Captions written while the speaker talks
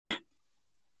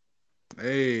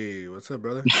Hey, what's up,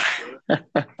 brother?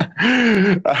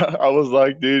 I was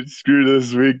like, dude, screw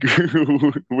this week.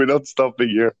 We're not stopping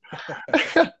here.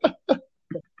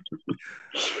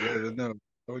 Yeah, no.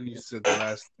 When you said the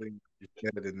last thing you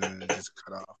said and then it just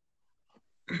cut off.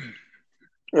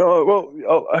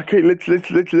 Okay.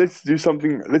 Let's do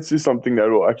something. Let's do something that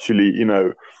will actually,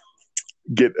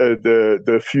 get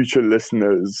the future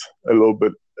listeners a little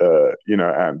bit,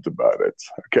 amped about it.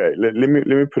 Okay. Let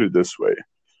me put it this way.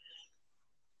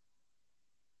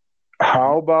 Mhm.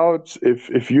 How about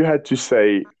if you had to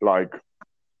say like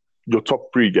your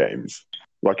top three games,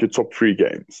 like your top three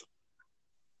games,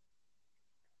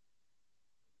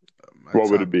 My what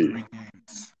would it top be? three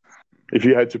games. If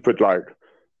you had to put like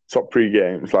top three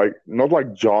games, like not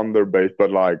like genre based,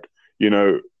 but like you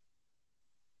know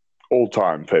all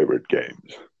time favorite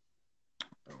games.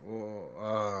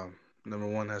 Well, number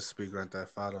one has to be Grand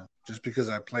Theft Auto. Just because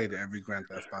I played every Grand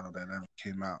Theft Auto that ever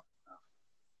came out.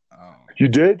 Um, You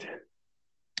did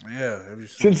yeah, every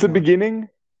single since the one beginning.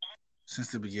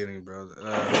 since the beginning, bro.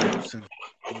 Since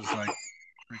it was like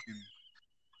freaking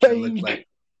that looked like Thank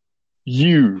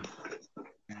you.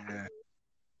 yeah.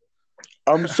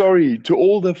 I'm sorry to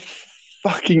all the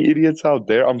fucking idiots out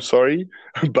there. I'm sorry,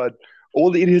 but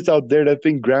all the idiots out there that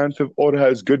think Grand Theft Auto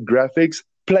has good graphics,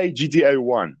 play GTA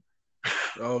One.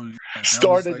 Oh yeah, that Start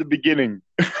was at like the beginning.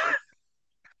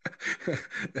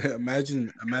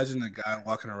 imagine a guy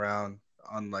walking around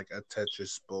on like a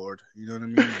Tetris board. You know what I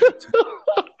mean? Like a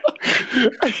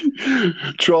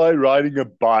Try riding a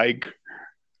bike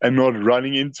and not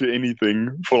running into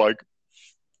anything for like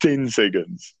 10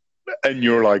 seconds. And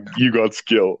you're yeah, like, you got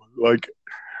skill. Like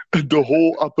the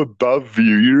whole up above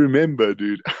view, you remember,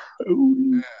 dude.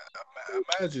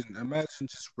 imagine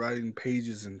just writing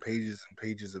pages and pages and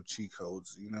pages of cheat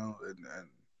codes. You know, and and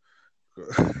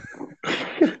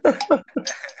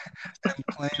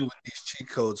playing with these cheat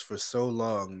codes for so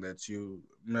long that you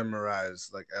memorize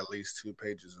like at least 2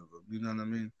 pages of them. You know what I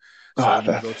mean? So Ah, when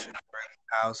you that go to your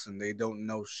friend's house and they don't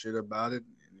know shit about it,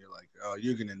 and you're like, "Oh,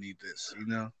 you're gonna need this," you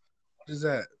know? What is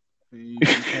that?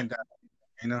 You can't die,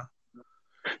 you know?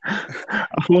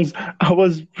 I was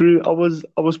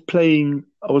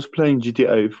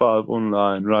GTA 5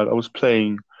 online, right? I was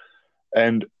playing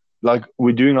and like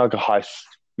we're doing like a heist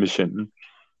mission.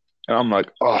 And I'm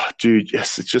like, oh dude,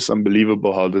 yes, it's just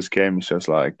unbelievable how this game is just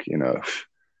like, and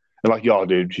like, yeah,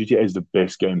 dude, GTA is the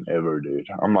best game ever, dude.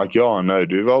 I'm like, yeah, I know,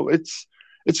 dude. Well, it's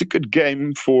a good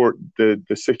game for the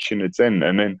section it's in,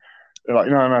 and then they're like,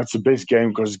 no, no, it's the best game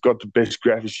because it's got the best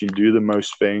graphics. You can do the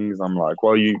most things. I'm like,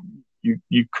 well, you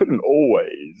couldn't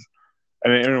always.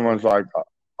 And then Oh everyone's yeah. like,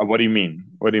 what do you mean?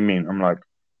 What do you mean? I'm like,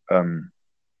 um,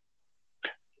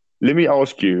 let me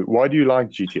ask you, why do you like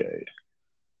GTA?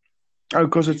 Oh,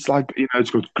 because it's GTA. like,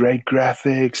 it's got great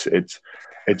graphics. It's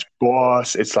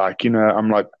boss. It's like, I'm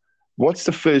like, what's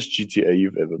the first GTA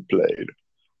you've ever played?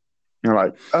 You're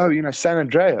like, oh, San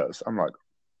Andreas. I'm like,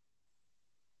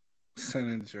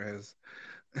 San Andreas.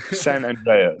 San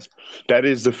Andreas. That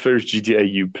is the first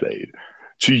GTA you played.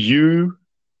 To you,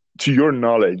 to your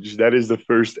knowledge, that is the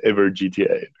first ever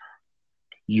GTA.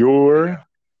 Yeah, You're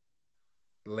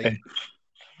a late.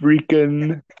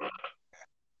 freaking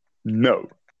no,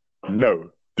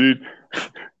 no, dude.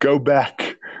 Go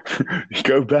back,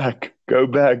 go back, go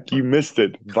back. You missed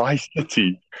it. Vice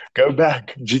City. Go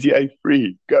back. GTA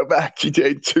 3. Go back.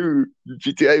 GTA 2.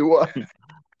 GTA 1.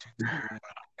 GTA 1.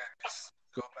 Yeah, just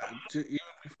go back to even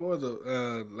before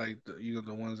the like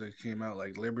the ones that came out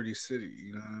like Liberty City.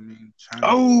 You know what I mean?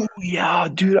 China Oh Wars. yeah,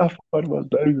 dude. I forgot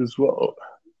about those as well.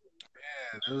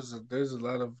 Yeah, there's a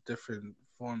lot of different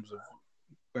forms of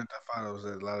Grand Theft Autos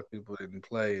that a lot of people didn't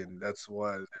play, and that's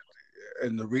why.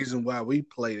 And the reason why we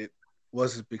played it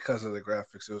wasn't because of the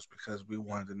graphics; it was because we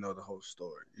wanted to know the whole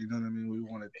story. You know what I mean? We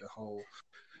wanted the whole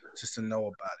just to know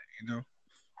about it. You know?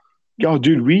 Yeah,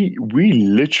 dude, we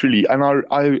literally, and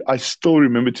I still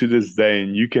remember to this day,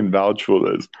 and you can vouch for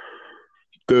this.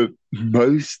 The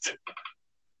most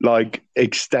like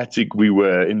ecstatic we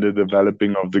were in the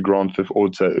developing of the Grand Theft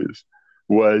Autos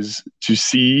was to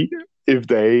see if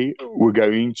they were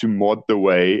going to mod the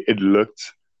way it looked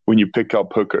when you pick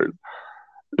up hookers.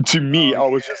 To me, Oh I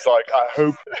was just like,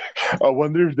 I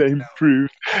wonder if they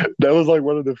improved. That was like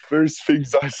one of the first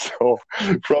things I saw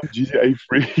from GTA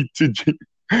 3 to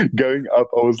going up.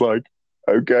 I was like,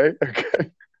 okay,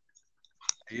 okay.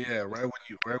 yeah. Right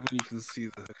when you can see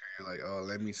the hooker, you're like, oh,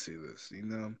 let me see this. You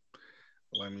know?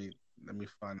 Let me let me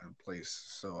find a place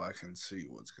so I can see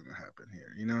what's gonna happen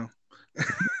here. You know?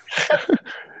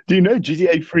 Do you know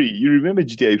GTA 3? You remember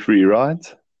GTA 3,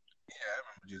 right? Yeah, I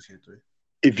remember GTA 3.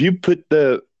 If you put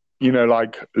the,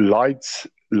 like lights,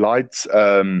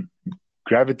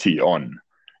 gravity on.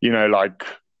 Like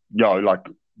like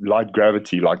light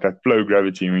gravity, like that flow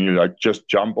gravity when you like just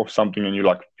jump off something and you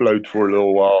like float for a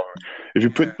little while. If you Yeah,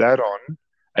 put that on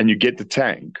and you get the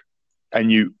tank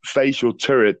and you face your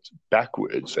turret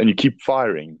backwards and you keep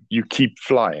firing, you keep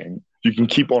flying. You can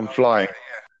keep on oh flying.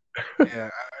 yeah.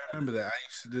 I remember that. I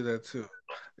used to do that too.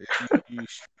 You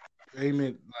aim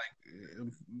it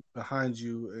like behind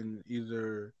you, and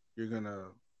either you're gonna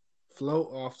float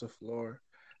off the floor,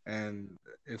 and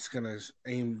it's gonna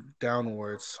aim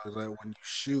downwards, so that when you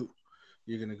shoot,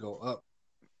 you're gonna go up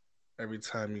every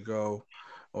time you go,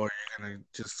 or you're gonna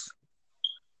just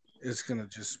it's gonna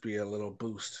just be a little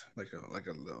boost, like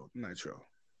a little nitro.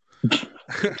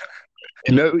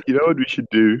 You know what we should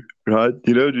do, right?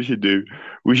 You know what we should do?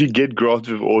 We should get Grand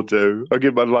Theft Auto. Okay,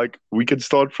 but like we can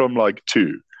start from like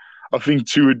two. I think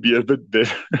two would be a bit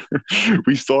better.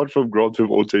 We start from Grand Theft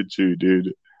Auto 2,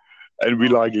 dude. And we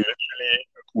Oh like literally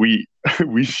we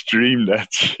we stream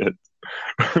that shit.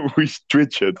 We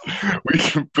Twitch it. We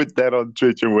can put that on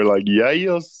Twitch and we're like, yeah,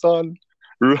 your son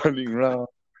running around.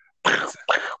 yeah,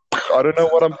 I don't know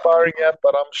what I'm firing at,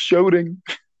 but I'm shooting.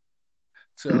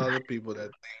 to all the people that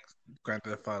think Grand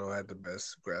Theft Auto had the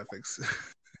best graphics.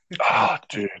 Ah,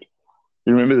 dude.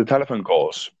 You remember the telephone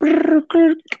calls?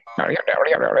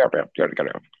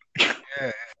 Yeah,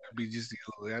 it'd be just a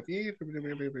little happy.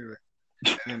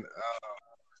 And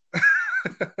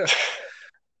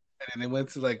and then they went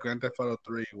to like Grand Theft Auto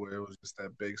 3, where it was just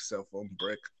that big cell phone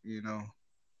brick, you know.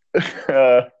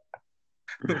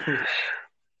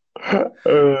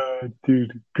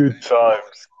 Dude, good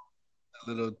times.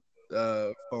 Little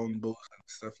phone booth and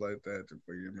stuff like that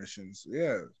for your missions.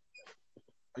 Yeah,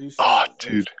 Oh, I used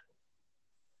dude,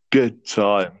 good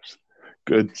times.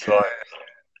 Good times.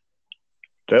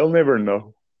 They'll never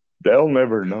know. They'll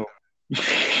never know.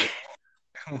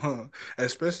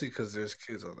 especially because there's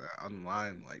kids on that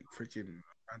online, like freaking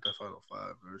Grand Theft Auto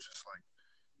 5. They're just like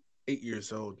 8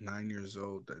 years old, 9 years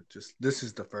old. That just this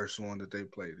is the first one that they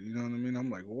played. You know what I mean? I'm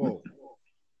like, whoa,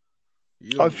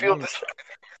 I you feel don't. this.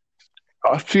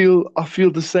 I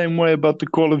feel the same way about the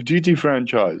Call of Duty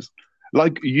franchise.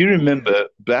 Like you remember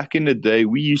back in the day,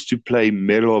 we used to play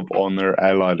Medal of Honor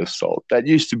Allied Assault. That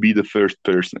used to be the first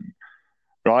person,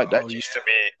 right? Oh That yeah, used to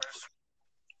be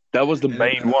that was the and then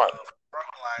main one.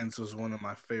 Frontlines was one of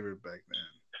my favorite back then.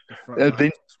 The Then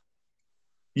Frontlines.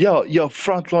 yeah,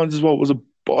 Frontlines as well was a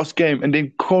boss game, and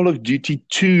then Call of Duty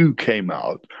 2 came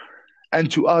out,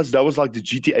 and to us that was like the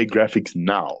GTA graphics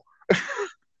now.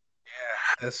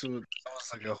 Yeah, that was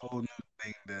like a whole new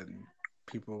thing that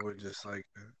people were just like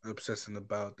obsessing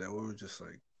about. That we were just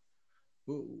like,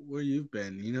 where you've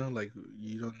been? You know, like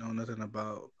you don't know nothing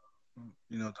about.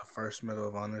 The first Medal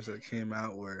of Honors that came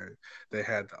out where they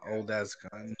had the old ass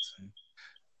guns. And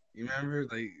you remember,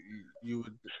 like you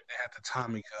would, they had the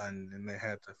Tommy gun, and they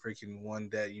had the freaking one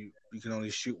that you can only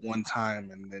shoot one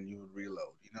time, and then you would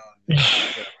reload. You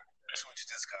gotta switch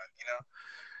this gun.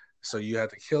 So you had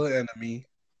to kill an enemy,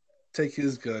 take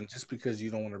his gun just because you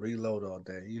don't want to reload all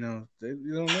day. You don't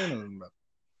know nothing about.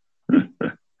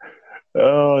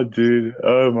 Oh, dude.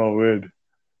 Oh my word.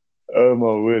 Oh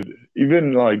my word.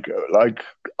 Even like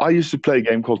I used to play a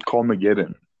game called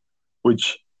Carmageddon,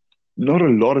 which not a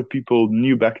lot of people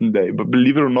knew back in the day, but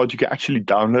believe it or not, you can actually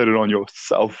download it on your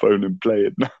cell phone and play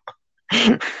it now.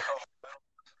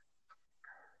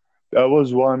 That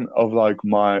was one of like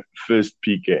my first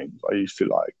peak games I used to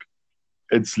like.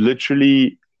 It's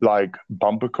literally like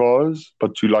bumper cars,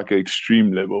 but to like an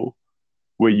extreme level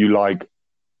where you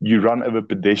run over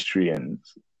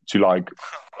pedestrians to like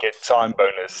get time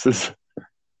bonuses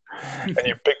and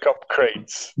you pick up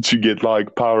crates to get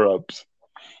like power ups.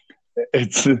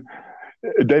 It's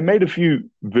they made a few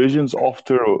versions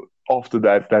after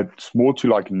that that's more to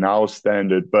like now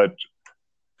standard, but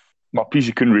my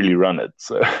PC couldn't really run it.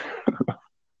 So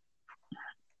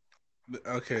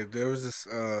Okay, there was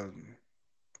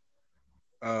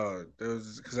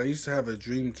because I used to have a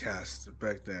Dreamcast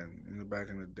back then, back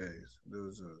in the days. There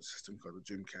was a system called the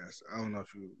Dreamcast. I don't know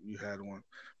if you had one,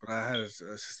 but I had a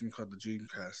system called the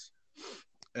Dreamcast,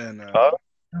 and uh,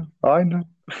 I know.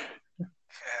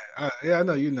 yeah, I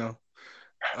know you know.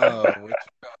 What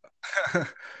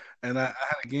and I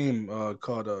had a game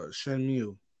called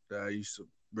Shenmue that I used to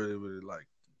really like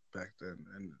back then,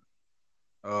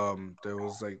 and there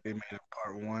was like they made a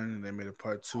part one and they made a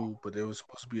part two, but there was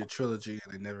supposed to be a trilogy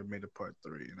and they never made a part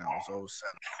three, and I was always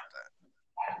sad about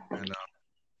that. And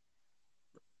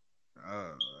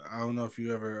uh, I don't know if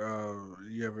you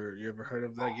ever heard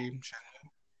of that game,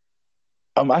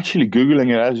 I'm actually googling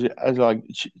it as like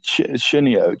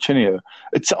Chinio.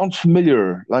 It sounds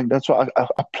familiar. Like that's why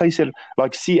I place it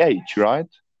like CH, right?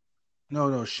 No,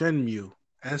 Shenmue.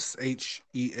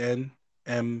 Shenmue.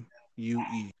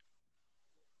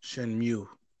 Shenmue.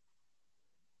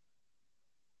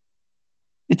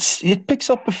 It picks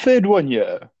up a third one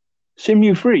here.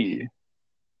 Shenmue 3.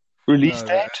 Release No,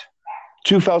 date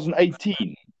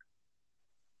 2018.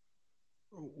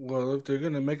 well, if they're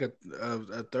gonna make a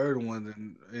third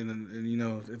one, and you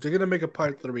know, if they're gonna make a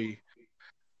part three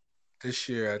this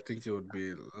year, I think it would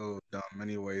be a little dumb,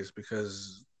 anyways,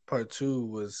 because part two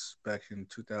was back in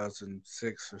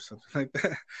 2006 or something like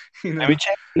that. You Let know? me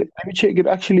check. Let me check it.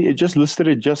 Actually, it just listed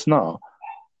it just now.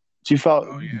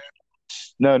 Oh yeah.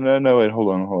 2000. No. Wait, hold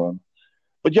on.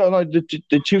 But yeah, no, the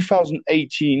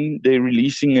 2018 they're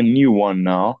releasing a new one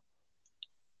now.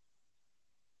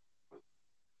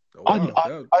 Oh, I, wow. I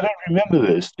I don't remember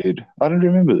this, dude. I don't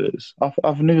remember this.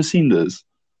 I've never seen this.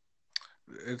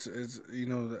 It's you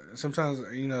know, sometimes,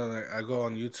 you know, like I go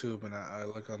on YouTube and I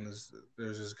look on this.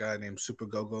 There's this guy named Super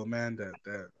Go Go Man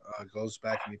that goes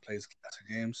back and he plays classic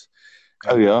games,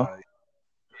 Oh and yeah.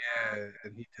 yeah,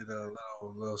 and he did a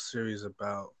little series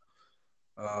about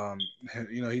um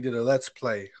you know, he did a let's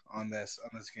play on this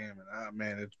game, and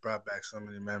man, it brought back so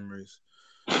many memories.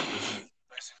 This is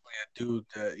basically a dude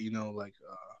that, you know, like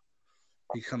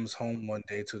he comes home one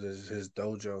day to his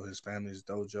dojo, his family's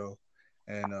dojo,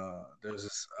 and there's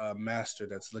this master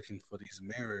that's looking for these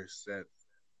mirrors that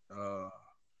uh,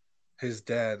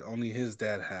 only his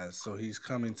dad has. So he's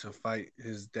coming to fight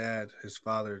his dad, his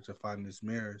father, to find these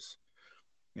mirrors.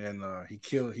 And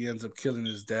he ends up killing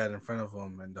his dad in front of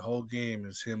him, and the whole game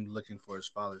is him looking for his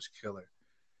father's killer.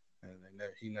 And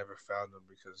he never found him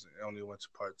because it only went to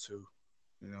part two.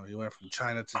 You know, he went from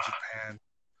China to Japan.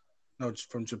 No,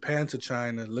 from Japan to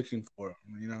China looking for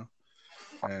him. You know,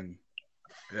 and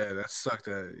yeah, that sucked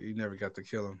that he never got to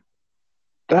kill him.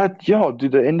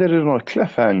 Dude, they ended it on a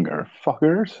cliffhanger,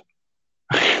 fuckers.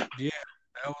 Yeah,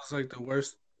 that was like the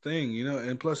worst thing, you know.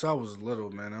 And plus, I was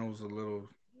little, man. I was a little,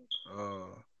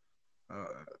 uh,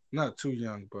 not too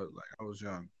young, but like I was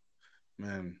young,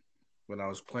 man. When I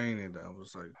was playing it, I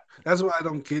was like, that's why I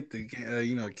don't get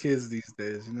you know, kids these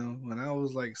days. You know, when I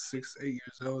was like 6, 8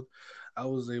 years old, I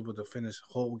was able to finish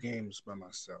whole games by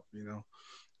myself. You know,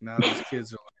 now these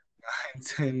kids are like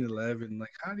 9, 10, 11.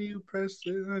 Like, how do you press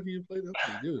this? How do you play that?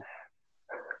 I'm like, dude, like,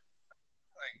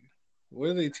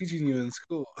 what are they teaching you in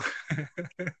school?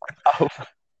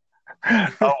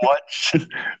 I watch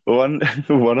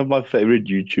one of my favorite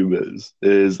YouTubers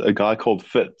is a guy called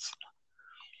Fitz.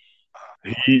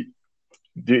 He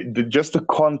just the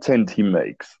content he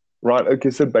makes, right? Okay,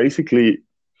 so basically,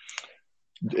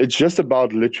 it's just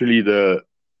about literally the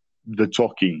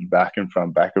talking back and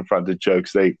front, the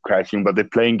jokes they cracking, but they're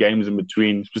playing games in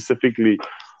between. Specifically,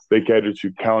 they cater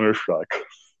to Counter Strike.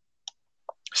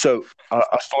 So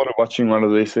I started watching one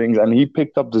of these things, and he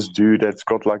picked up this dude that's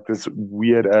got like this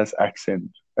weird ass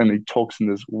accent, and he talks in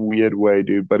this weird way,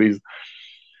 dude. But he's,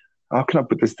 how can I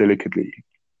put this delicately?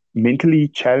 Mentally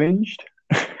challenged,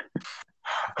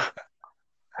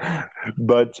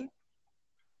 but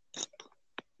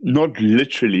not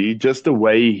literally. Just the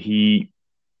way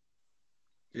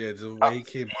Yeah, the way he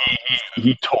came off.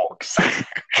 he talks.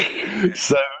 Yeah.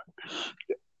 So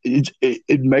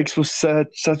it makes for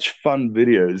such fun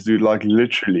videos, dude. Like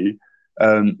literally.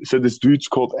 So this dude's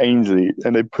called Ainsley,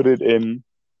 and they put it in,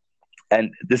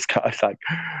 and this guy's like,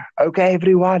 "Okay,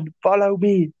 everyone, follow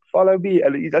me."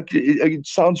 And it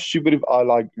sounds stupid if I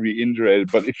like reiterate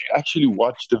it, but if you actually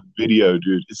watch the video,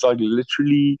 dude, it's like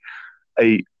literally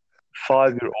a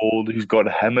 5-year-old who's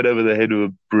got hammered over the head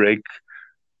with a brick,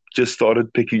 just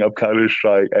started picking up Counter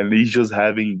Strike, and he's just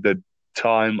having the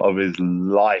time of his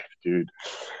life, dude.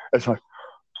 It's like,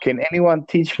 can anyone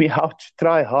teach me how to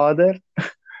try harder?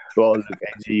 Well, look,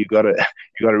 Angie, you gotta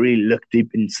really look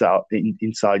deep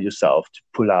inside yourself to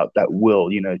pull out that will,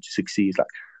 to succeed. It's like,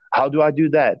 how do I do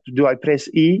that? Do I press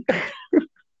E?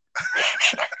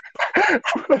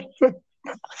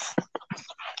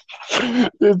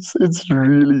 It's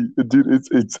really, dude.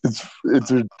 It's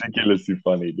ridiculously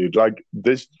funny, dude. Like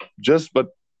this, but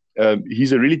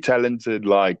he's a really talented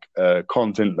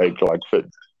content maker, like Fit.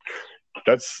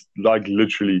 That's like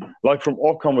literally, like from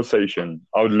our conversation,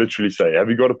 I would literally say, have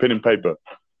you got a pen and paper?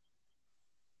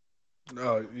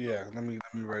 Oh yeah, let me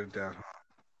write it down.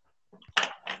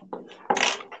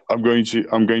 I'm going to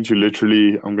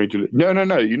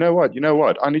no. You know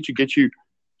what? I need to get you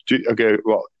to, okay.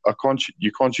 Well,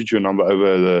 you can't shoot your number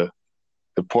over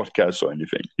the podcast or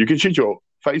anything. You can shoot your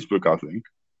Facebook, I think.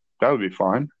 That would be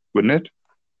fine, wouldn't it?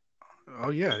 Oh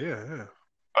yeah.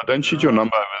 But don't shoot your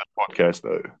number over the podcast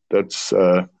though. That's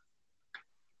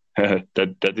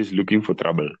that is looking for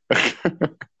trouble.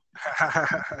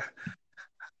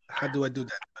 How do I do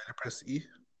that? Do I press E.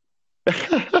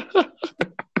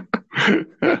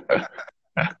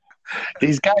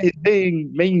 This guy is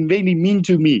being really mean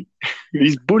to me.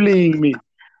 He's bullying me.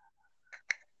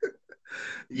 Yeah,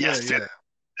 Yes, dude, yeah,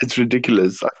 it's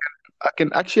ridiculous. I can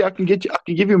get you. I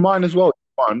can give you mine as well if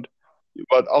you want,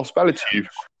 but I'll spell it to you.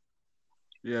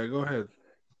 yeah. Go ahead.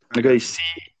 I Okay, got you.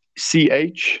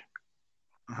 CHRI.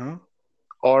 Uh-huh.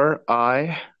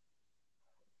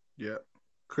 Yeah.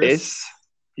 Chris. S.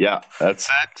 Yeah, that's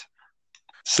it.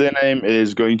 Surname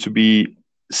is going to be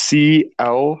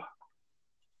CL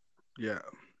Yeah.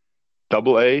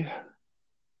 double A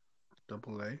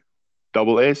Double A.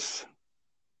 double S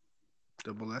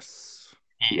Double S.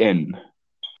 EN.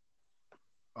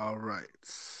 All right.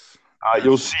 Got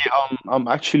You'll you. see. I'm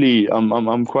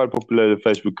quite popular in the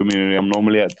Facebook community. I'm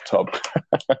normally at the top.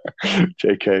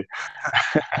 JK.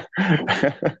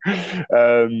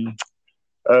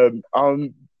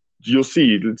 You'll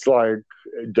see. It's like,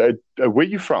 where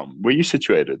you from? Where you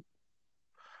situated?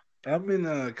 I'm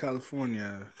in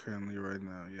California currently right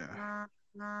now. Yeah.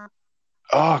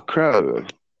 Oh,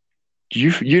 crap.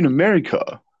 You in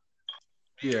America?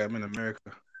 Yeah, I'm in America.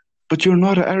 But you're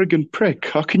not an arrogant prick.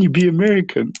 How can you be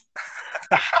American?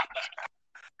 I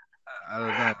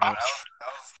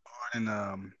don't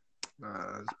know, man.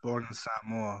 I was born in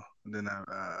Samoa. And then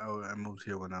I moved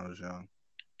here when I was young.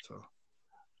 So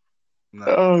I'm not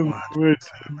Oh,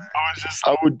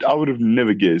 100% I would have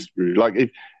never guessed, bro. Like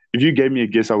if you gave me a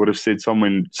guess, I would have said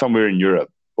somewhere in Europe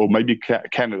or maybe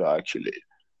Canada actually.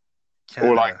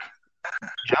 Or like,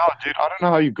 Canada. yeah, dude, I don't know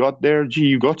how you got there. Gee,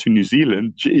 you got to New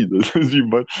Zealand. Jesus, you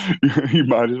might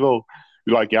as well.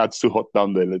 You're like, yeah, it's too hot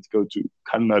down there. Let's go to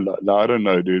Canada. No, I don't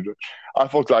know, dude. I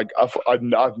thought like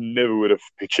I've never would have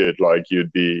pictured like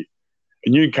you'd be.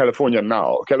 And you're in California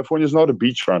now. California's not a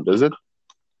beachfront, is it?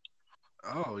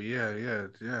 Oh yeah, yeah,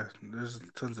 yeah. There's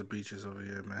tons of beaches over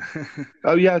here, man.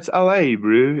 Oh yeah, it's LA,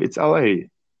 bro. It's LA.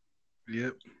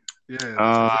 Yep. Yeah, that's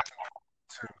Uh,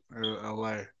 exactly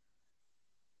LA.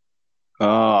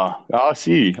 I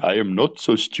see. I am not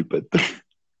so stupid.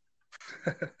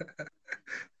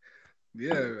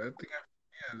 Yeah,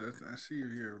 I see you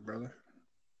here, brother.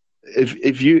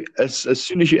 If you as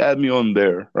soon as you add me on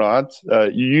there, right? You're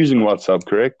using WhatsApp,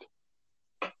 correct?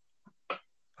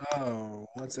 Oh,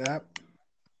 WhatsApp?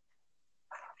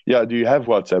 Yeah. Do you have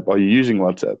WhatsApp? Are you using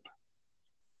WhatsApp?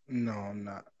 No, I'm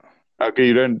not. Okay,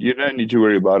 you don't need to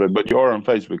worry about it. But you are on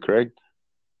Facebook, correct?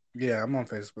 Yeah, I'm on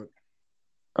Facebook.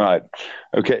 All right.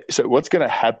 Okay. So what's gonna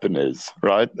happen is,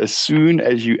 right? As soon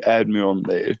as you add me on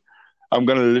there, I'm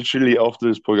gonna literally after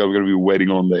this podcast, I'm gonna be waiting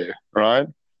on there, right?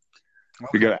 You're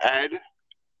Okay. gonna add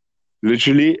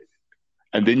literally,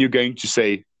 and then you're going to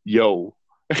say, "Yo,"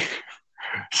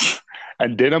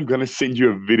 and then I'm gonna send you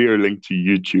a video link to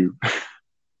YouTube,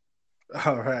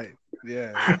 All right.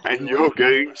 Yeah. and you're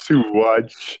going to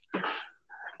watch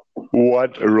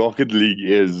what Rocket League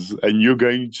is, and you're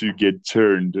going to get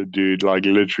turned, dude. Like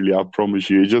literally, I promise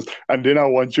you. Just and then I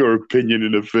want your opinion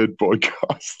in a third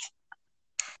podcast.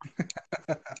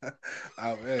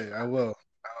 Hey, I will.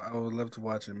 I would love to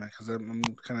watch it, man, because I'm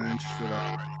kind of interested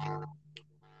already.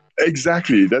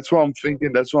 Exactly. That's what I'm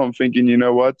thinking. That's what I'm thinking. You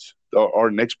know what?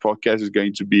 Our next podcast is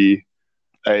going to be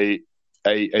a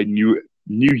a new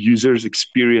users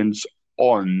experience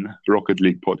on Rocket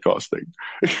League podcasting.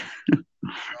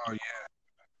 Oh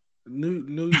yeah,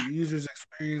 new users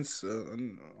experience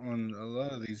on a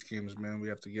lot of these games, man. We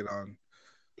have to get on.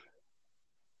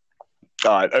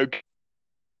 All right. Okay.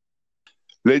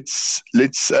 Let's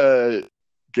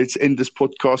end this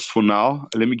podcast for now.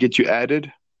 Let me get you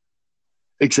added.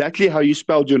 Exactly how you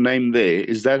spelled your name there.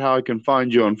 Is that how I can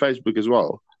find you on Facebook as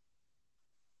well?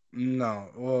 No,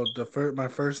 well, my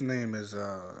first name is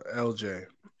LJ.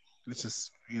 It's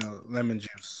just lemon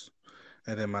juice,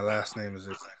 and then my last name is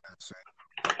exactly the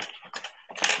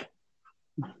same.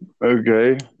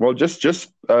 Okay. Well, just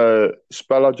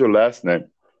spell out your last name.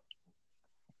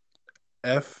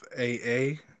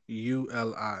 Fauli.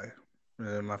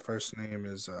 And my first name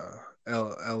is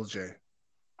LJ.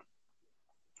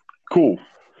 Cool.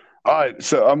 All right.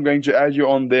 So I'm going to add you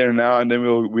on there now, and then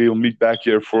we'll meet back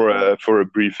here for a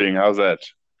briefing. How's that?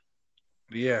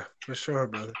 Yeah, for sure,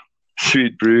 brother.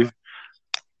 Sweet, bro.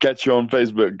 Catch you on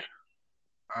Facebook.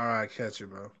 All right, catch you,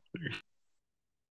 bro.